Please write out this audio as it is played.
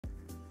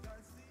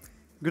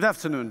Good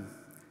afternoon.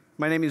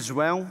 My name is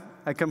João.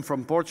 I come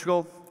from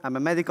Portugal. I'm a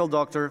medical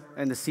doctor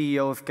and the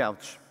CEO of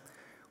Couch.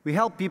 We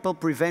help people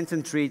prevent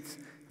and treat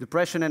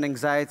depression and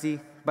anxiety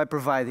by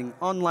providing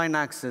online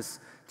access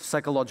to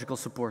psychological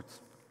support.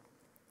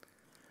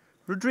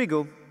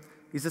 Rodrigo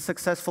is a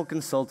successful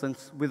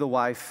consultant with a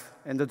wife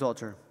and a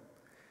daughter,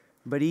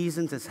 but he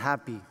isn't as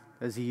happy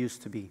as he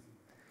used to be.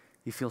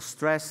 He feels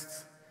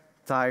stressed,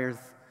 tired,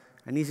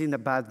 and he's in a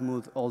bad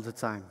mood all the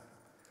time,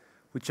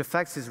 which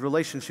affects his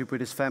relationship with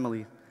his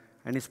family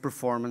and his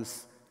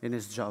performance in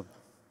his job.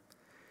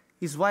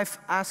 His wife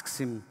asks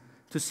him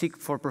to seek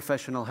for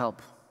professional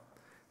help,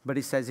 but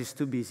he says he's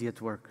too busy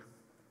at work.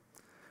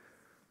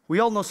 We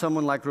all know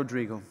someone like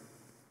Rodrigo.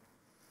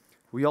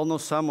 We all know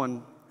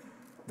someone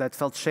that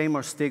felt shame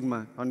or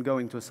stigma on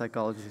going to a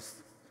psychologist.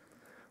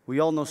 We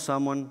all know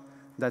someone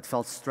that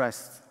felt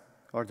stressed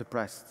or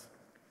depressed.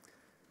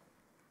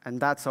 And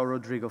that's how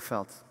Rodrigo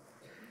felt.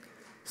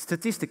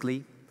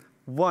 Statistically,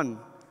 1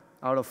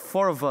 out of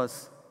 4 of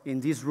us in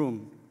this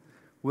room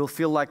will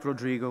feel like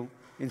Rodrigo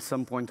in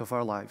some point of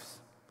our lives,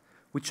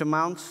 which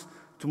amounts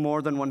to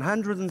more than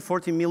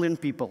 140 million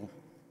people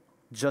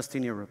just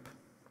in Europe.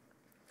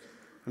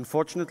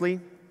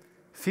 Unfortunately,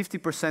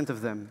 50%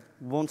 of them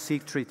won't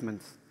seek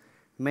treatment,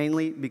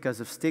 mainly because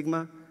of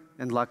stigma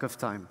and lack of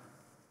time.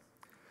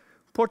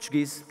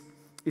 Portuguese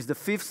is the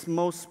 5th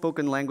most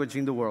spoken language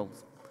in the world.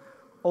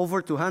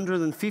 Over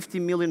 250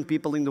 million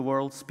people in the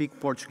world speak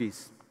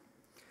Portuguese.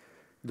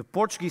 The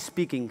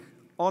Portuguese-speaking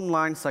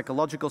online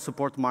psychological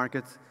support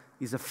market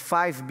is a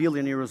 5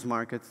 billion euros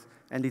market,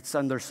 and it's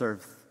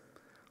underserved.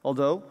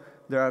 Although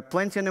there are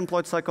plenty of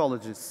unemployed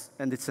psychologists,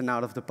 and it's an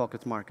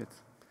out-of-the-pocket market.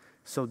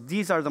 So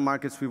these are the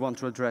markets we want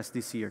to address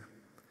this year: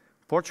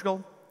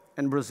 Portugal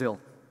and Brazil.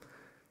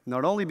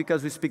 Not only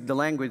because we speak the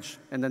language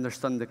and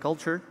understand the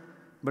culture,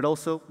 but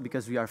also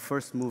because we are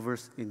first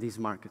movers in these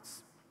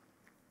markets.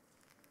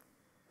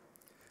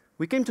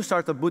 We came to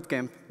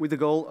Startupbootcamp with the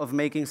goal of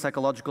making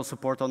psychological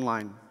support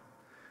online.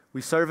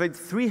 We surveyed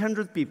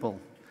 300 people,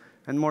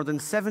 and more than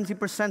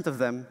 70% of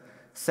them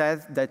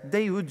said that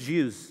they would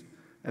use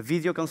a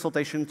video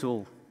consultation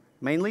tool,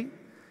 mainly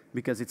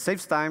because it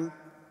saves time,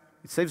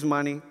 it saves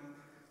money,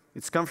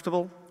 it's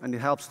comfortable, and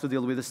it helps to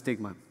deal with the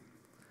stigma.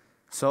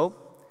 So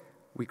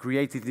we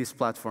created this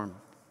platform.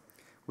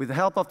 With the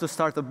help of the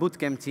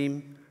Startupbootcamp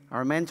team,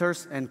 our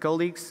mentors and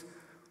colleagues,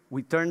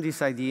 we turned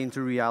this idea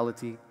into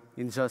reality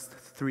in just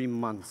 3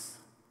 months.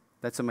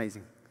 That's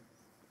amazing.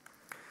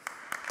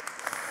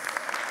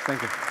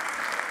 Thank you.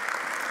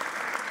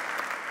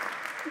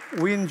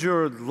 We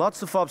endured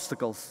lots of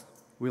obstacles.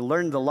 We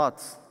learned a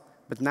lot.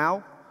 But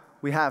now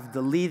we have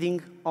the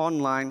leading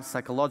online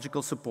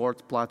psychological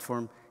support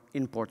platform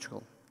in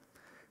Portugal.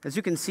 As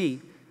you can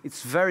see,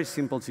 it's very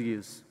simple to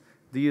use.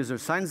 The user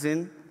signs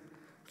in,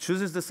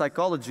 chooses the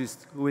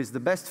psychologist who is the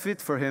best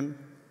fit for him,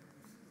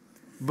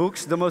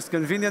 books the most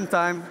convenient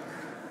time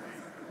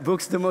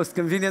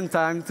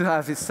to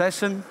have his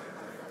session,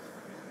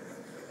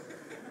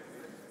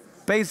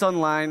 pays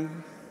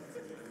online,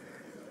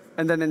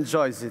 and then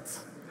enjoys it.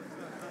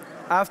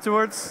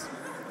 Afterwards,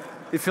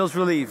 he feels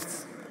relieved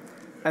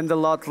and a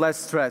lot less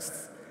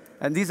stressed.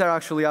 And these are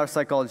actually our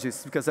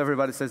psychologists, because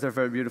everybody says they're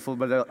very beautiful,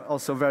 but they're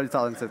also very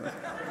talented.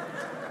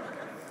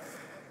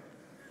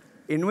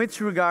 In which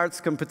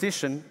regards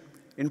competition,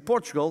 in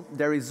Portugal,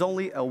 there is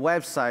only a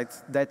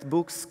website that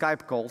books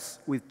Skype calls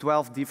with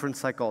 12 different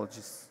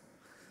psychologists.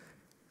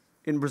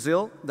 In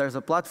Brazil, there's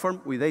a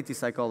platform with 80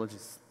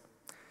 psychologists.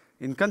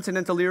 In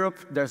continental Europe,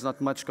 there's not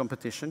much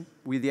competition,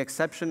 with the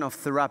exception of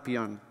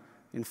Therapion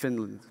in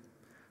Finland.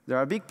 There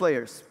are big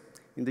players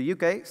in the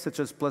UK,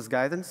 such as Plus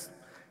Guidance,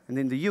 and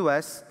in the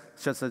US,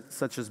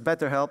 such as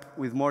BetterHelp,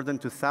 with more than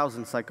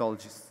 2,000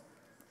 psychologists.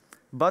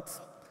 But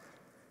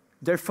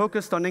they're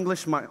focused on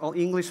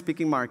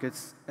English-speaking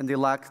markets, and they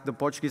lack the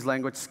Portuguese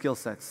language skill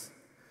sets.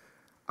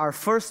 Our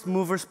first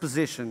mover's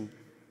position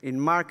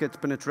in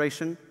market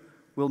penetration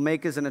will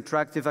make us an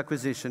attractive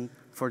acquisition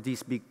for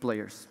these big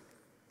players.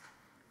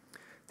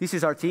 This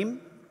is our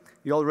team.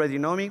 You already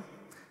know me.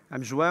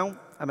 I'm João.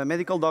 I'm a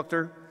medical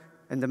doctor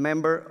and a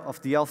member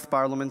of the Health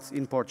Parliament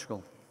in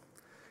Portugal.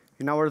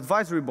 In our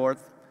advisory board,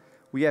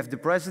 we have the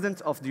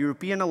president of the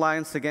European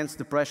Alliance Against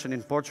Depression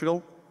in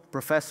Portugal,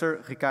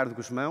 Professor Ricardo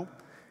Guzmão,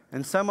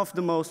 and some of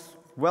the most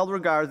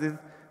well-regarded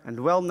and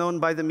well-known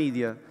by the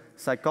media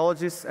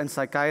psychologists and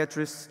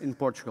psychiatrists in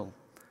Portugal.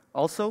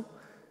 Also,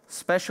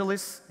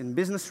 specialists in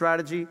business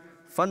strategy,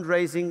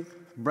 fundraising,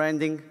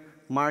 branding,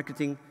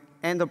 marketing,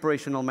 and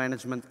operational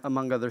management,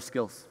 among other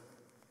skills.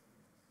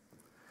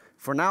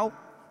 For now,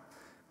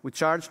 we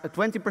charge a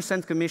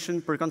 20%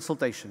 commission per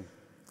consultation.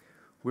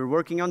 We're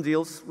working on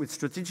deals with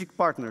strategic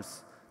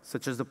partners,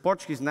 such as the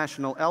Portuguese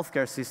national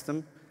healthcare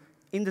system,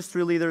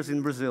 industry leaders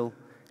in Brazil,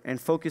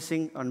 and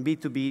focusing on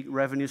B2B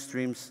revenue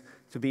streams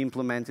to be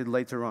implemented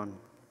later on.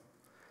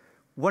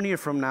 1 year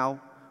from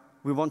now,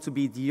 we want to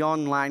be the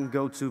online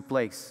go-to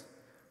place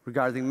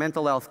regarding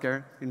mental health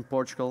care in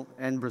Portugal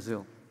and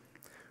Brazil.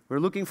 We're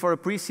looking for a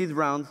pre-seed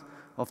round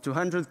of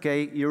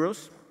 200K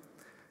euros.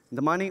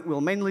 The money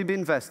will mainly be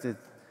invested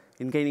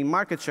in gaining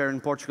market share in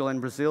Portugal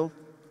and Brazil,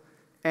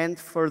 and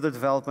further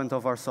development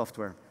of our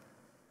software.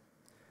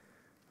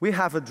 We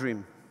have a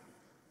dream.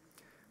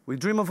 We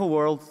dream of a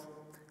world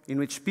in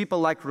which people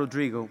like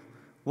Rodrigo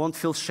won't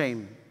feel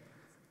shame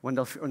when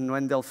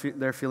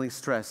they're feeling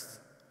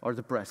stressed or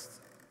depressed.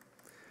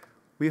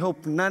 We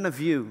hope none of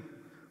you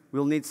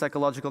will need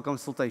psychological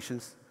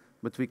consultations,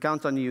 but we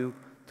count on you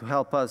to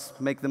help us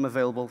make them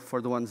available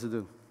for the ones who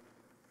do.